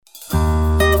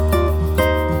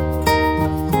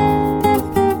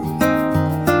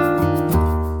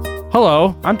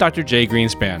Hello, I'm Dr. Jay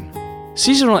Greenspan.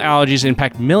 Seasonal allergies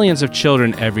impact millions of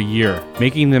children every year,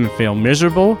 making them feel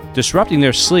miserable, disrupting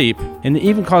their sleep, and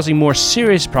even causing more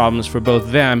serious problems for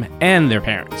both them and their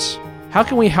parents. How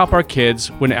can we help our kids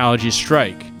when allergies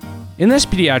strike? In this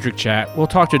pediatric chat, we'll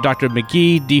talk to Dr.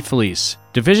 Magee DeFelice,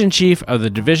 Division Chief of the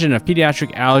Division of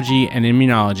Pediatric Allergy and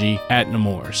Immunology at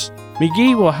Nemours.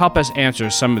 Magee will help us answer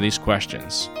some of these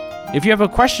questions. If you have a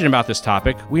question about this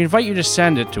topic, we invite you to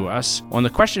send it to us on the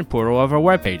question portal of our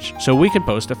webpage so we can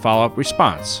post a follow-up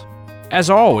response. As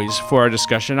always, for our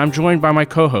discussion, I'm joined by my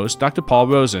co-host, Dr. Paul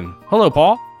Rosen. Hello,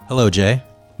 Paul. Hello, Jay.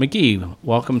 Magee,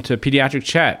 welcome to Pediatric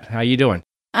Chat. How you doing?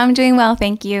 I'm doing well,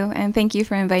 thank you, and thank you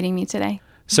for inviting me today.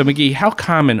 So, Magee, how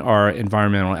common are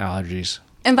environmental allergies?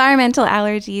 Environmental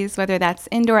allergies, whether that's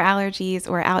indoor allergies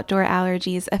or outdoor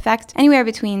allergies, affect anywhere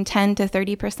between 10 to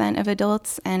 30% of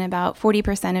adults and about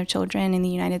 40% of children in the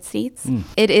United States.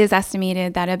 It is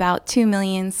estimated that about 2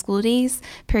 million school days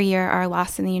per year are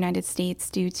lost in the United States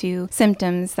due to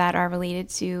symptoms that are related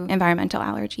to environmental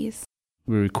allergies.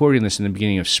 We're recording this in the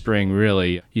beginning of spring,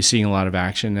 really. You seeing a lot of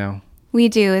action now? We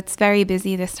do. It's very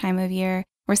busy this time of year.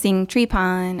 We're seeing tree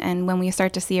pollen, and when we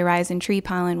start to see a rise in tree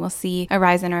pollen, we'll see a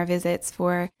rise in our visits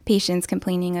for patients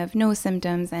complaining of nose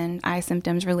symptoms and eye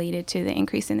symptoms related to the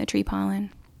increase in the tree pollen.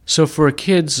 So for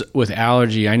kids with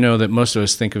allergy, I know that most of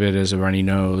us think of it as a runny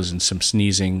nose and some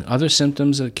sneezing. Other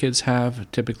symptoms that kids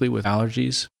have typically with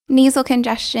allergies? Nasal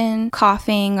congestion,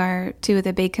 coughing are two of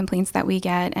the big complaints that we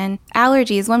get. And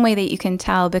allergies, one way that you can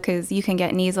tell, because you can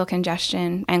get nasal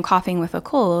congestion and coughing with a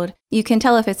cold, you can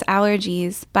tell if it's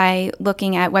allergies by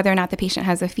looking at whether or not the patient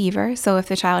has a fever. So if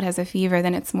the child has a fever,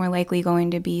 then it's more likely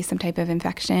going to be some type of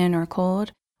infection or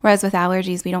cold. Whereas with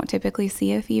allergies, we don't typically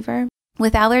see a fever.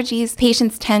 With allergies,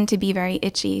 patients tend to be very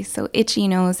itchy. So itchy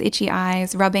nose, itchy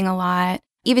eyes, rubbing a lot.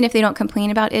 Even if they don't complain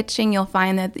about itching, you'll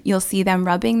find that you'll see them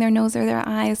rubbing their nose or their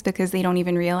eyes because they don't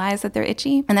even realize that they're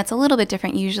itchy. And that's a little bit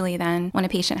different usually than when a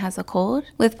patient has a cold.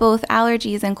 With both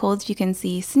allergies and colds, you can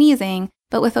see sneezing,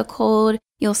 but with a cold,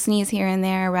 you'll sneeze here and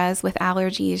there, whereas with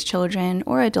allergies, children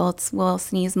or adults will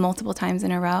sneeze multiple times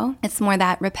in a row. It's more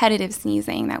that repetitive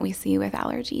sneezing that we see with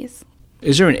allergies.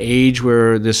 Is there an age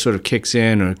where this sort of kicks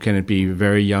in, or can it be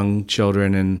very young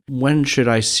children? And when should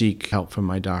I seek help from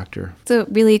my doctor? It's a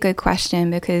really good question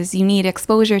because you need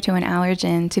exposure to an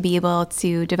allergen to be able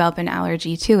to develop an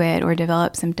allergy to it or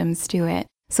develop symptoms to it.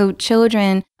 So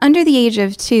children under the age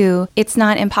of 2, it's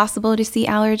not impossible to see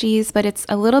allergies, but it's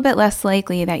a little bit less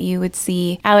likely that you would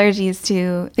see allergies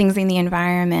to things in the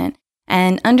environment.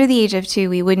 And under the age of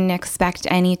 2, we wouldn't expect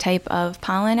any type of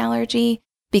pollen allergy,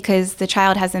 because the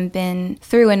child hasn't been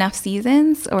through enough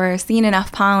seasons or seen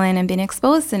enough pollen and been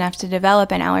exposed enough to develop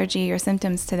an allergy or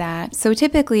symptoms to that. So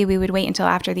typically we would wait until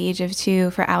after the age of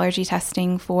 2 for allergy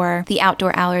testing for the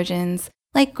outdoor allergens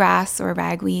like grass or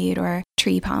ragweed or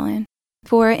tree pollen.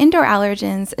 For indoor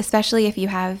allergens, especially if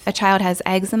a child has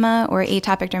eczema or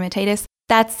atopic dermatitis,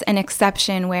 that's an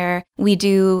exception where we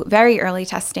do very early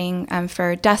testing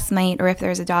for dust mite, or if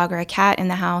there's a dog or a cat in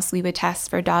the house, we would test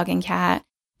for dog and cat.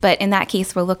 But in that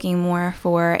case, we're looking more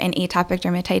for an atopic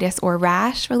dermatitis or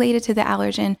rash related to the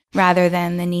allergen rather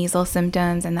than the nasal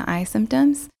symptoms and the eye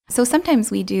symptoms. So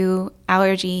sometimes we do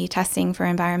allergy testing for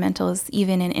environmentals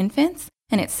even in infants,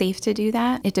 and it's safe to do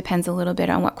that. It depends a little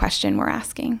bit on what question we're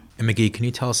asking. And Magee, can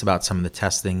you tell us about some of the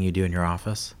testing you do in your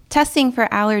office? Testing for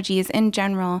allergies in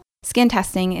general, skin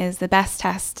testing is the best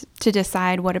test to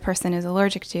decide what a person is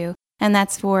allergic to, and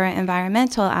that's for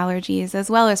environmental allergies as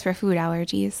well as for food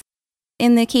allergies.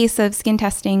 In the case of skin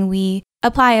testing, we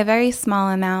apply a very small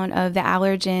amount of the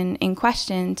allergen in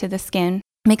question to the skin,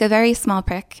 make a very small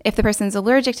prick. If the person's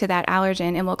allergic to that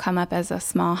allergen, it will come up as a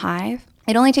small hive.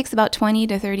 It only takes about 20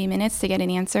 to 30 minutes to get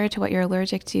an answer to what you're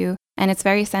allergic to, and it's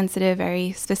very sensitive,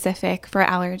 very specific for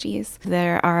allergies.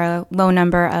 There are a low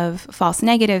number of false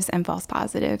negatives and false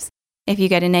positives. If you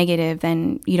get a negative,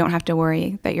 then you don't have to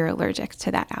worry that you're allergic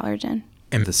to that allergen.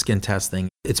 And the skin testing,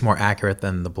 it's more accurate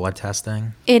than the blood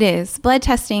testing? It is. Blood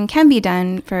testing can be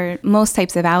done for most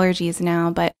types of allergies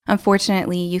now, but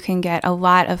unfortunately you can get a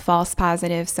lot of false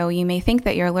positives. So you may think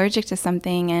that you're allergic to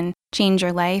something and change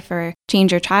your life or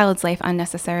change your child's life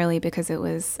unnecessarily because it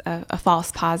was a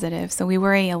false positive. So we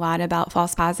worry a lot about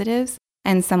false positives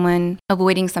and someone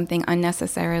avoiding something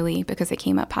unnecessarily because it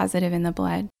came up positive in the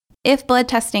blood. If blood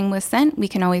testing was sent, we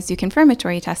can always do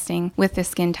confirmatory testing with the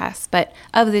skin test. But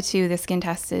of the two, the skin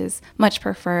test is much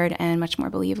preferred and much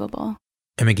more believable.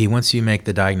 And Magee, once you make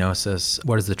the diagnosis,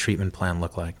 what does the treatment plan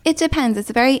look like? It depends. It's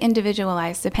very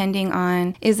individualized depending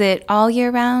on, is it all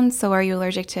year round? So are you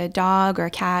allergic to a dog or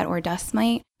a cat or dust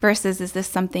mite? versus is this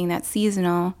something that's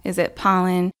seasonal? Is it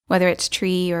pollen, whether it's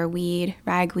tree or weed,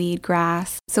 ragweed,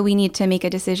 grass? So we need to make a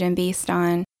decision based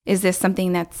on, is this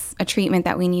something that's a treatment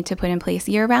that we need to put in place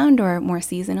year-round or more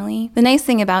seasonally? The nice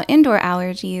thing about indoor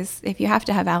allergies, if you have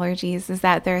to have allergies, is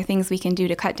that there are things we can do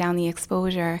to cut down the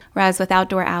exposure. Whereas with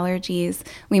outdoor allergies,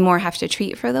 we more have to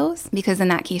treat for those, because in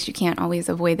that case, you can't always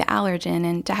avoid the allergen.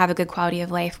 And to have a good quality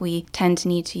of life, we tend to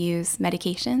need to use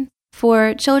medication.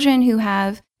 For children who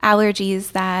have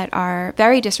allergies that are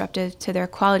very disruptive to their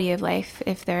quality of life,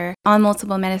 if they're on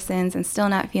multiple medicines and still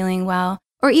not feeling well,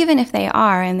 or even if they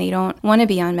are and they don't want to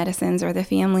be on medicines, or the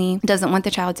family doesn't want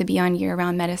the child to be on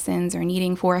year-round medicines or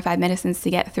needing 4 or 5 medicines to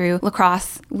get through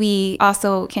lacrosse, we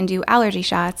also can do allergy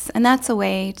shots. And that's a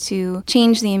way to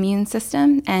change the immune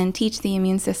system and teach the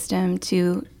immune system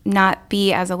to not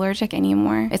be as allergic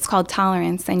anymore. It's called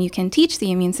tolerance, and you can teach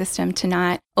the immune system to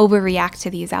not overreact to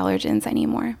these allergens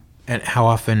anymore. And how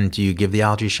often do you give the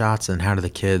allergy shots, and how do the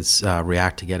kids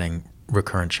react to getting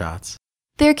recurrent shots?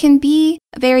 There can be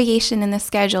variation in the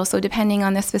schedule, so depending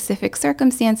on the specific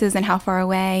circumstances and how far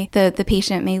away the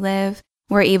patient may live,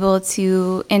 we're able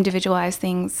to individualize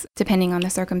things depending on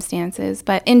the circumstances.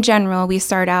 But in general, we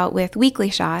start out with weekly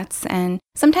shots, and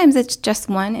sometimes it's just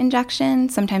 1 injection,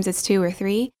 sometimes it's 2 or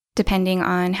 3, depending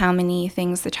on how many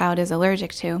things the child is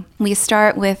allergic to. We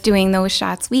start with doing those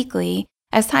shots weekly.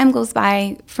 As time goes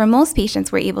by, for most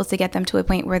patients, we're able to get them to a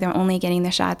point where they're only getting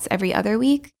the shots every other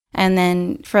week. And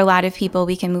then for a lot of people,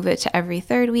 we can move it to every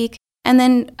 3rd week. And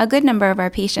then a good number of our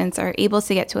patients are able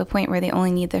to get to a point where they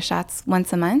only need the shots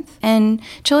once a month. And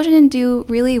children do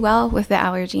really well with the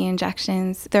allergy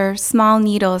injections. They're small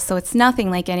needles, so it's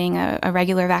nothing like getting a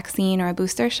regular vaccine or a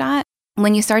booster shot.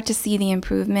 When you start to see the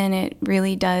improvement, it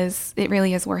really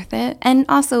is worth it. And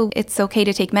also, it's okay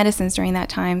to take medicines during that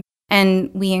time.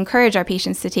 And we encourage our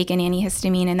patients to take an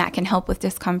antihistamine, and that can help with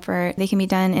discomfort. They can be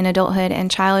done in adulthood and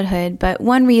childhood. But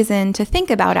one reason to think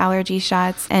about allergy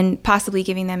shots and possibly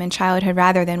giving them in childhood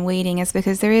rather than waiting is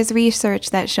because there is research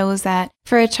that shows that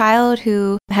for a child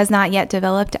who has not yet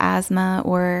developed asthma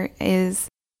or is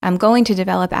going to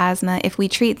develop asthma, if we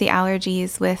treat the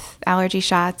allergies with allergy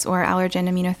shots or allergen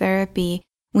immunotherapy,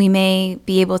 we may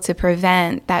be able to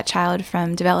prevent that child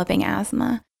from developing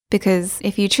asthma. Because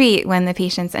if you treat when the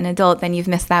patient's an adult, then you've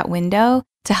missed that window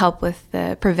to help with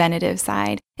the preventative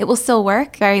side. It will still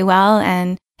work very well,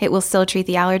 and it will still treat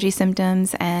the allergy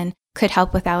symptoms and could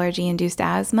help with allergy-induced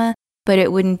asthma, but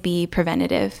it wouldn't be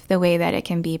preventative the way that it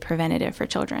can be preventative for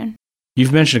children.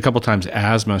 You've mentioned a couple times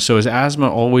asthma. So is asthma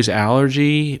always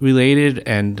allergy related,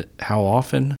 and how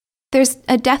often? There's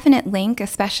a definite link,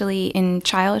 especially in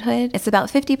childhood. It's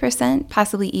about 50%,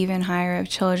 possibly even higher, of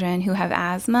children who have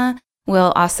asthma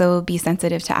will also be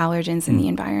sensitive to allergens in the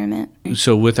environment.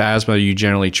 So with asthma, you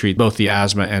generally treat both the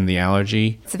asthma and the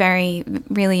allergy? It's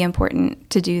really important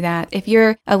to do that. If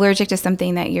you're allergic to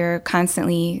something that you're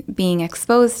constantly being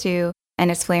exposed to and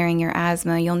it's flaring your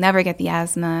asthma, you'll never get the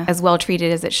asthma as well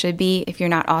treated as it should be if you're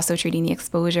not also treating the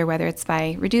exposure, whether it's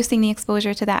by reducing the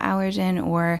exposure to that allergen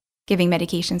or giving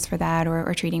medications for that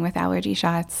or treating with allergy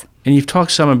shots. And you've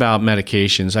talked some about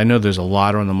medications. I know there's a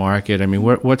lot on the market. I mean,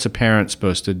 what's a parent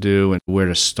supposed to do and where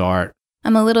to start?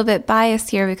 I'm a little bit biased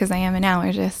here because I am an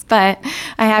allergist, but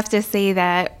I have to say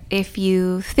that if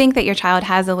you think that your child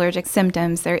has allergic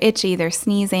symptoms, they're itchy, they're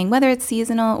sneezing, whether it's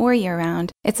seasonal or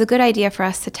year-round, it's a good idea for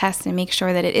us to test and make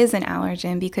sure that it is an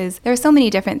allergen, because there are so many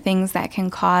different things that can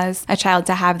cause a child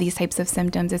to have these types of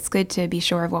symptoms. It's good to be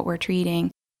sure of what we're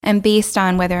treating. And based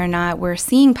on whether or not we're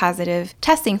seeing positive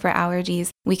testing for allergies,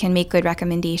 we can make good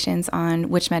recommendations on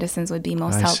which medicines would be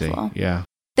most helpful. See. Yeah.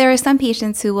 There are some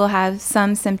patients who will have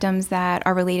some symptoms that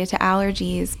are related to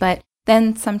allergies, but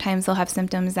then sometimes they'll have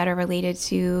symptoms that are related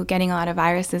to getting a lot of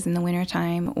viruses in the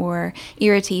wintertime or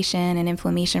irritation and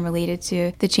inflammation related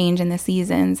to the change in the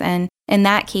seasons. And in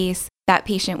that case, that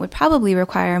patient would probably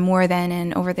require more than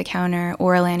an over-the-counter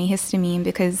oral antihistamine,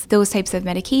 because those types of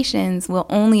medications will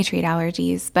only treat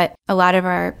allergies, but a lot of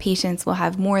our patients will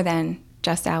have more than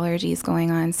just allergies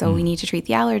going on, so we need to treat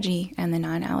the allergy and the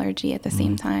non-allergy at the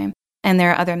same time. And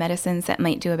there are other medicines that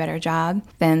might do a better job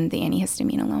than the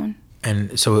antihistamine alone.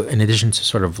 And so in addition to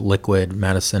sort of liquid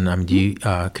medicine, can you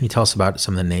tell us about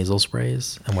some of the nasal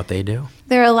sprays and what they do?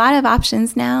 There are a lot of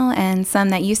options now, and some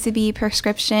that used to be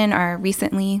prescription are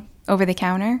recently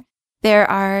over-the-counter. There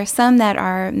are some that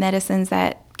are medicines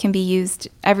that can be used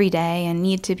every day and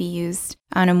need to be used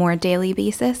on a more daily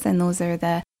basis, and those are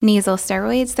the nasal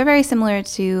steroids. They're very similar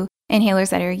to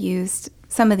inhalers that are used,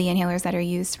 some of the inhalers that are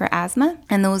used for asthma,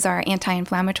 and those are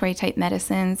anti-inflammatory type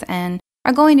medicines and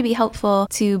are going to be helpful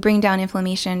to bring down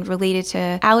inflammation related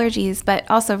to allergies, but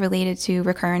also related to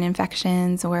recurrent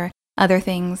infections or other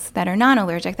things that are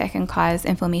non-allergic that can cause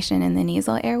inflammation in the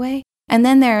nasal airway. And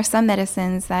then there are some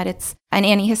medicines that it's an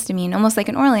antihistamine, almost like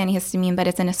an oral antihistamine, but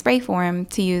it's in a spray form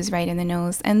to use right in the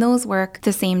nose. And those work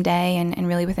the same day and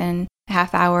really within a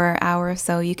half hour or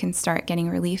so, you can start getting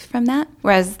relief from that.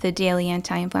 Whereas the daily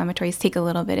anti-inflammatories take a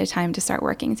little bit of time to start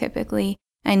working typically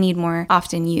and need more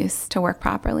often use to work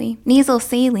properly. Nasal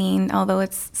saline, although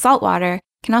it's salt water,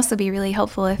 can also be really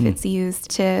helpful if it's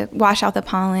used to wash out the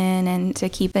pollen and to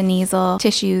keep the nasal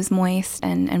tissues moist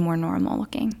and more normal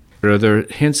looking. Are there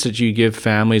hints that you give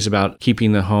families about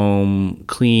keeping the home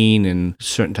clean and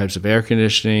certain types of air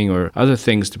conditioning or other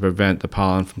things to prevent the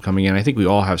pollen from coming in? I think we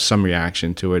all have some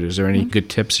reaction to it. Is there any good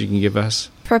tips you can give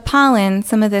us? For pollen,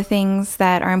 some of the things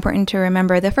that are important to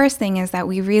remember, the first thing is that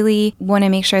we really want to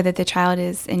make sure that the child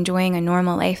is enjoying a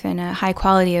normal life and a high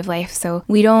quality of life. So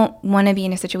we don't want to be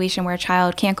in a situation where a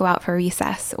child can't go out for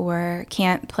recess or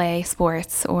can't play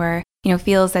sports or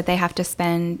feels that they have to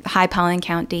spend high pollen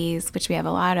count days, which we have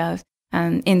a lot of,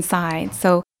 inside.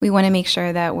 So we want to make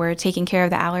sure that we're taking care of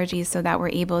the allergies so that we're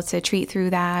able to treat through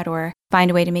that or find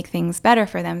a way to make things better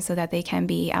for them so that they can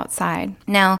be outside.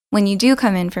 Now, when you do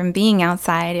come in from being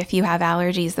outside, if you have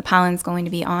allergies, the pollen's going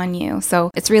to be on you. So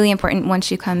it's really important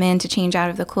once you come in to change out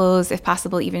of the clothes, if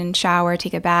possible, even shower,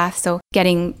 take a bath. So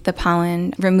getting the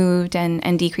pollen removed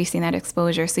and decreasing that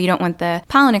exposure. So you don't want the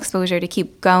pollen exposure to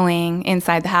keep going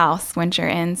inside the house once you're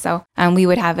in. So we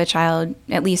would have a child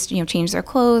at least, change their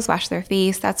clothes, wash their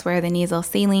face. That's where the nasal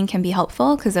saline can be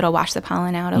helpful because it'll wash the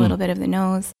pollen out a little bit of the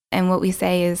nose. And what we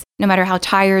say is no matter how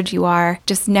tired you are,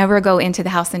 just never go into the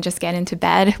house and just get into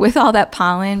bed with all that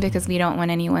pollen because we don't want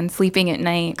anyone sleeping at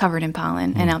night covered in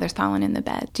pollen and now there's pollen in the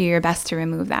bed. Do your best to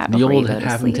remove that before you go to sleep. The old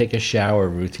have them take a shower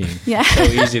routine. Yeah. So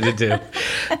easy to do.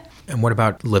 And what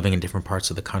about living in different parts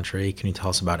of the country? Can you tell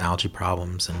us about allergy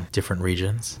problems in different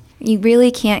regions? You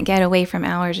really can't get away from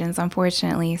allergens,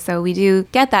 unfortunately. So we do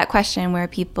get that question where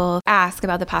people ask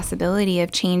about the possibility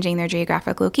of changing their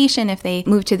geographic location if they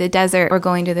move to the desert or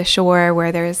going to the shore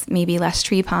where there's maybe less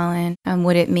tree pollen.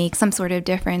 Would it make some sort of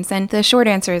difference? And the short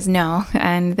answer is no.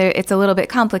 And it's a little bit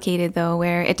complicated, though,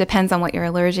 where it depends on what you're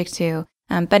allergic to.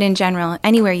 But in general,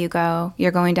 anywhere you go,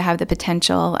 you're going to have the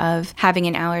potential of having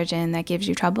an allergen that gives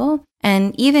you trouble.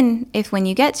 And even if when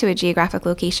you get to a geographic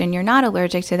location, you're not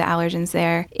allergic to the allergens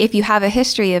there, if you have a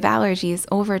history of allergies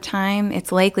over time,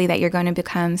 it's likely that you're going to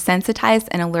become sensitized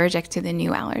and allergic to the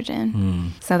new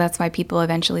allergen. So that's why people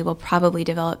eventually will probably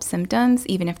develop symptoms,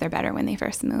 even if they're better when they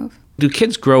first move. Do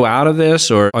kids grow out of this,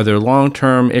 or are there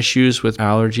long-term issues with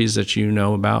allergies that you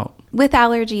know about? With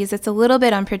allergies, it's a little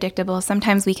bit unpredictable.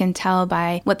 Sometimes we can tell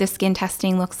by what the skin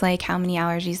testing looks like, how many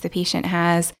allergies the patient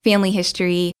has, family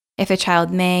history, if a child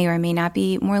may or may not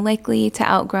be more likely to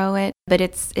outgrow it. But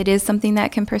it is something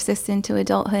that can persist into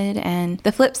adulthood. And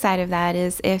the flip side of that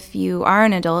is if you are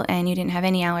an adult and you didn't have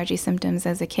any allergy symptoms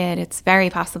as a kid, it's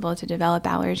very possible to develop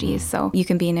allergies. So you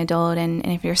can be an adult, and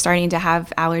if you're starting to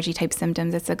have allergy type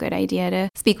symptoms, it's a good idea to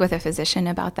speak with a physician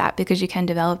about that because you can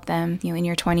develop them in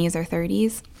your 20s or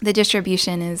 30s. The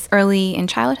distribution is early in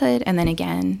childhood and then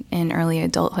again in early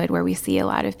adulthood where we see a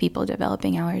lot of people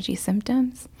developing allergy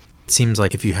symptoms. It seems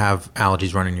like if you have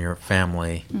allergies running in your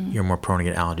family, you're more prone to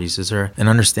get allergies. Is there an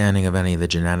understanding of any of the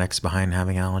genetics behind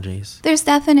having allergies? There's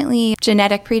definitely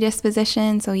genetic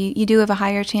predisposition. So you do have a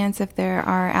higher chance if there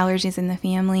are allergies in the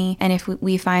family. And if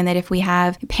we find that if we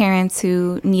have parents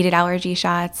who needed allergy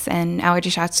shots and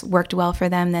allergy shots worked well for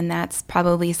them, then that's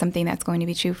probably something that's going to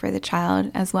be true for the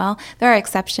child as well. There are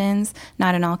exceptions,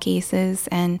 not in all cases.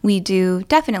 And we do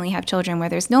definitely have children where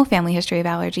there's no family history of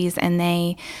allergies and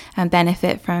they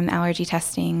benefit from allergy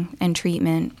testing and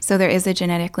treatment. So there is a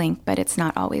genetic link, but it's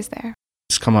not always there.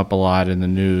 It's come up a lot in the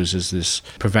news is this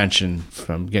prevention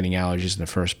from getting allergies in the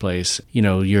first place. You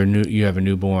have a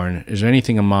newborn. Is there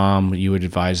anything a mom you would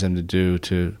advise them to do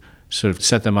to sort of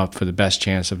set them up for the best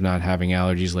chance of not having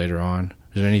allergies later on?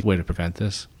 Is there any way to prevent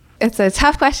this? It's a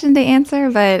tough question to answer,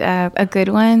 but a good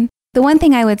one. The one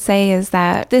thing I would say is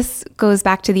that this goes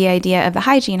back to the idea of the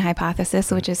hygiene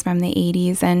hypothesis, which is from the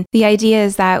 80s. And the idea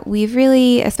is that we've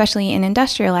really, especially in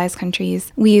industrialized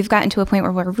countries, we've gotten to a point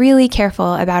where we're really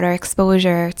careful about our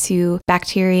exposure to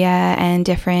bacteria and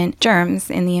different germs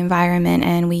in the environment.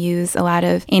 And we use a lot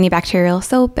of antibacterial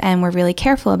soap, and we're really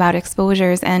careful about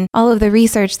exposures. And all of the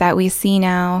research that we see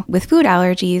now with food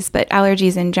allergies, but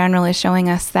allergies in general, is showing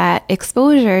us that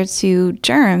exposure to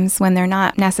germs when they're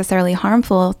not necessarily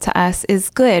harmful to us is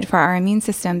good for our immune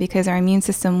system because our immune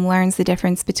system learns the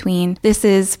difference between this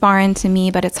is foreign to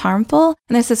me but it's harmful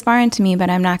and this is foreign to me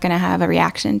but I'm not going to have a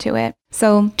reaction to it.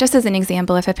 So just as an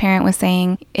example, if a parent was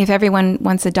saying if everyone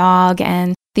wants a dog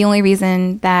and the only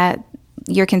reason that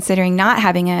you're considering not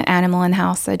having an animal in the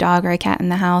house, a dog or a cat in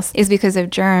the house, is because of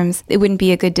germs, it wouldn't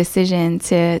be a good decision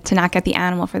to not get the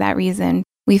animal for that reason.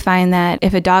 We find that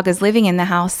if a dog is living in the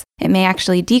house, it may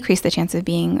actually decrease the chance of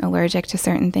being allergic to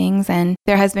certain things. And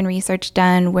there has been research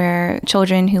done where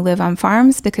children who live on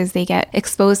farms, because they get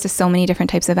exposed to so many different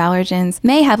types of allergens,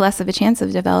 may have less of a chance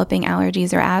of developing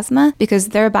allergies or asthma because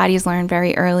their bodies learn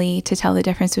very early to tell the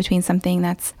difference between something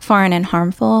that's foreign and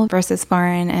harmful versus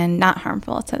foreign and not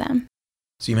harmful to them.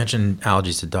 So you mentioned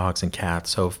allergies to dogs and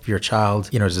cats. So if your child,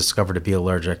 is discovered to be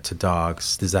allergic to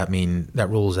dogs, does that mean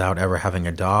that rules out ever having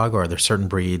a dog, or are there certain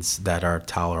breeds that are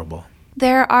tolerable?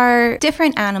 There are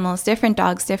different animals, different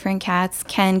dogs, different cats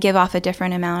can give off a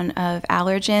different amount of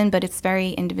allergen, but it's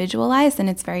very individualized and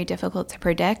it's very difficult to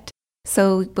predict.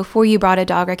 So before you brought a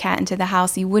dog or cat into the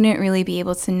house, you wouldn't really be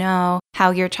able to know how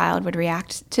your child would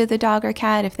react to the dog or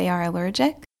cat if they are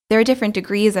allergic. There are different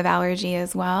degrees of allergy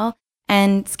as well.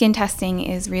 And skin testing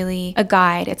is really a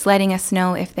guide. It's letting us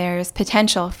know if there's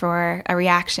potential for a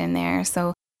reaction there.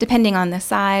 So depending on the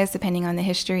size, depending on the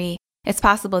history, it's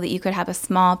possible that you could have a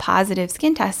small positive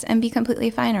skin test and be completely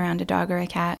fine around a dog or a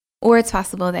cat. Or it's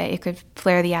possible that it could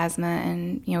flare the asthma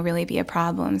and really be a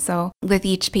problem. So with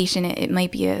each patient, it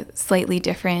might be a slightly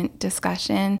different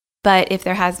discussion. But if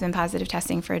there has been positive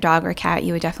testing for a dog or cat,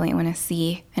 you would definitely want to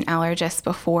see an allergist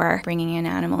before bringing an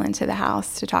animal into the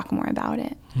house to talk more about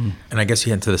it. And I guess you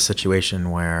get into the situation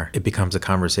where it becomes a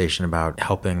conversation about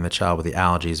helping the child with the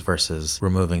allergies versus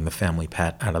removing the family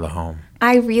pet out of the home.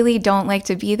 I really don't like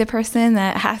to be the person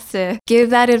that has to give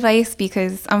that advice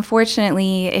because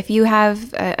unfortunately, if you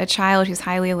have a child who's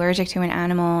highly allergic to an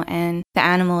animal and the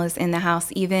animal is in the house,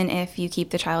 even if you keep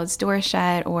the child's door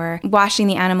shut or washing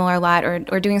the animal a lot or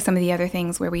doing some of the other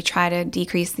things where we try to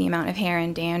decrease the amount of hair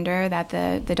and dander that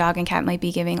the dog and cat might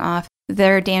be giving off,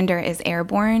 their dander is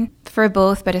airborne for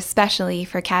both, but especially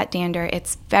for cat dander.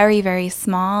 It's very, very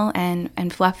small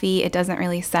and fluffy. It doesn't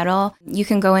really settle. You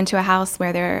can go into a house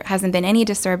where there hasn't been any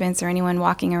disturbance or anyone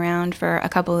walking around for a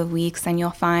couple of weeks and you'll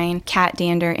find cat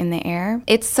dander in the air.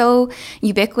 It's so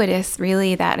ubiquitous,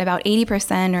 really, that about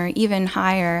 80% or even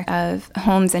higher of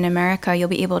homes in America, you'll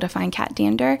be able to find cat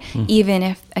dander, even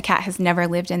if a cat has never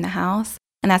lived in the house.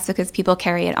 And that's because people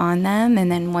carry it on them.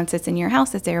 And then once it's in your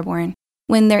house, it's airborne.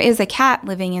 When there is a cat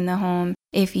living in the home,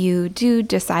 if you do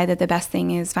decide that the best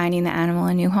thing is finding the animal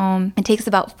a new home, it takes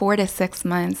about 4 to 6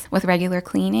 months with regular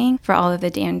cleaning for all of the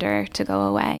dander to go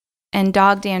away. And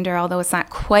dog dander, although it's not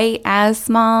quite as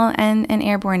small and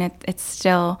airborne, it's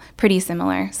still pretty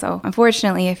similar. So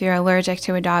unfortunately, if you're allergic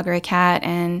to a dog or a cat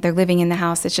and they're living in the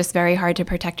house, it's just very hard to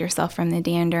protect yourself from the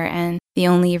dander. And the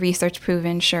only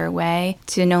research-proven sure way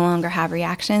to no longer have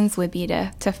reactions would be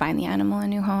to find the animal a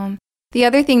new home. The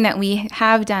other thing that we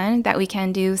have done that we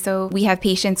can do, so we have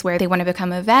patients where they want to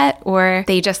become a vet or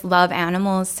they just love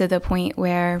animals to the point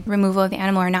where removal of the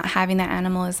animal or not having that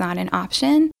animal is not an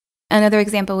option. Another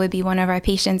example would be one of our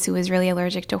patients who was really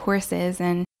allergic to horses,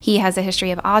 and he has a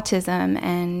history of autism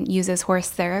and uses horse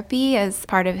therapy as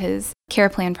part of his care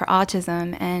plan for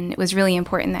autism, and it was really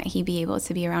important that he be able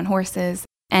to be around horses.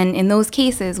 And in those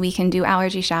cases, we can do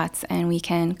allergy shots and we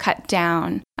can cut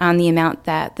down on the amount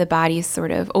that the body's sort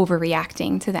of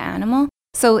overreacting to the animal.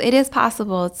 So it is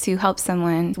possible to help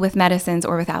someone with medicines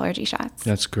or with allergy shots.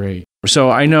 That's great.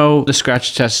 So I know the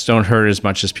scratch tests don't hurt as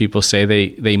much as people say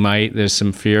they might. There's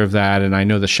some fear of that. And I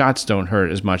know the shots don't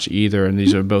hurt as much either. And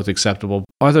these are both acceptable.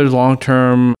 Are there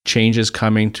long-term changes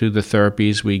coming to the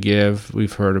therapies we give?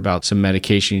 We've heard about some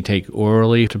medication you take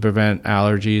orally to prevent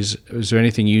allergies. Is there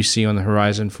anything you see on the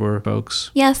horizon for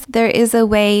folks? Yes, there is a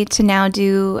way to now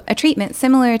do a treatment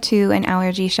similar to an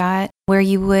allergy shot where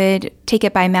you would take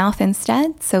it by mouth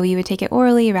instead. So you would take it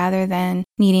orally rather than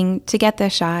needing to get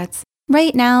the shots.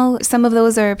 Right now, some of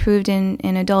those are approved in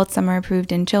adults, some are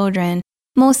approved in children.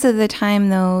 Most of the time,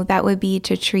 though, that would be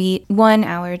to treat one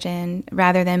allergen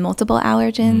rather than multiple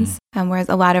allergens, whereas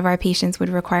a lot of our patients would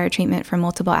require treatment for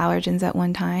multiple allergens at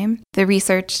one time. The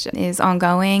research is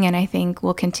ongoing, and I think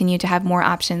we'll continue to have more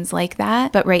options like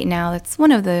that. But right now, that's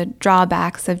one of the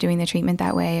drawbacks of doing the treatment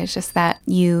that way. It's just that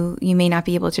you may not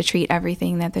be able to treat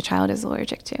everything that the child is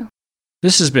allergic to.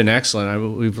 This has been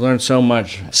excellent. We've learned so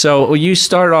much. So you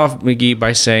started off, Magee,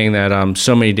 by saying that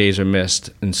so many days are missed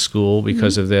in school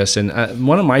because of this. And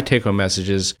one of my take-home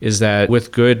messages is that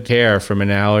with good care from an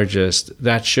allergist,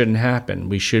 that shouldn't happen.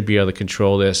 We should be able to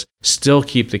control this. still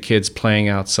keep the kids playing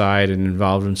outside and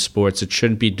involved in sports. It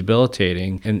shouldn't be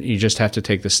debilitating, and you just have to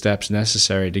take the steps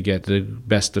necessary to get the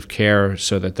best of care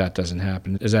so that that doesn't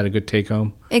happen. Is that a good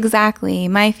take-home? Exactly.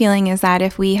 My feeling is that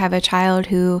if we have a child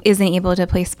who isn't able to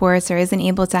play sports or isn't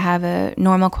able to have a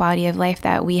normal quality of life,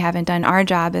 that we haven't done our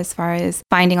job as far as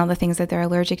finding all the things that they're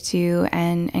allergic to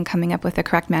and coming up with a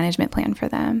correct management plan for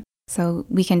them. So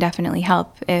we can definitely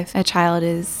help if a child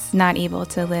is not able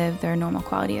to live their normal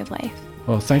quality of life.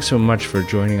 Well, thanks so much for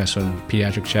joining us on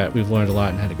Pediatric Chat. We've learned a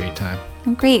lot and had a great time.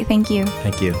 Great, thank you.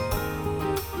 Thank you.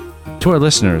 To our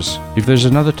listeners, if there's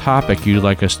another topic you'd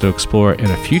like us to explore in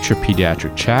a future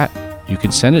Pediatric Chat, you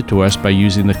can send it to us by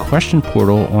using the question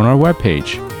portal on our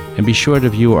webpage. And be sure to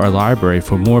view our library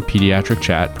for more Pediatric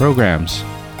Chat programs.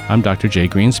 I'm Dr. Jay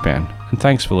Greenspan, and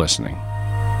thanks for listening.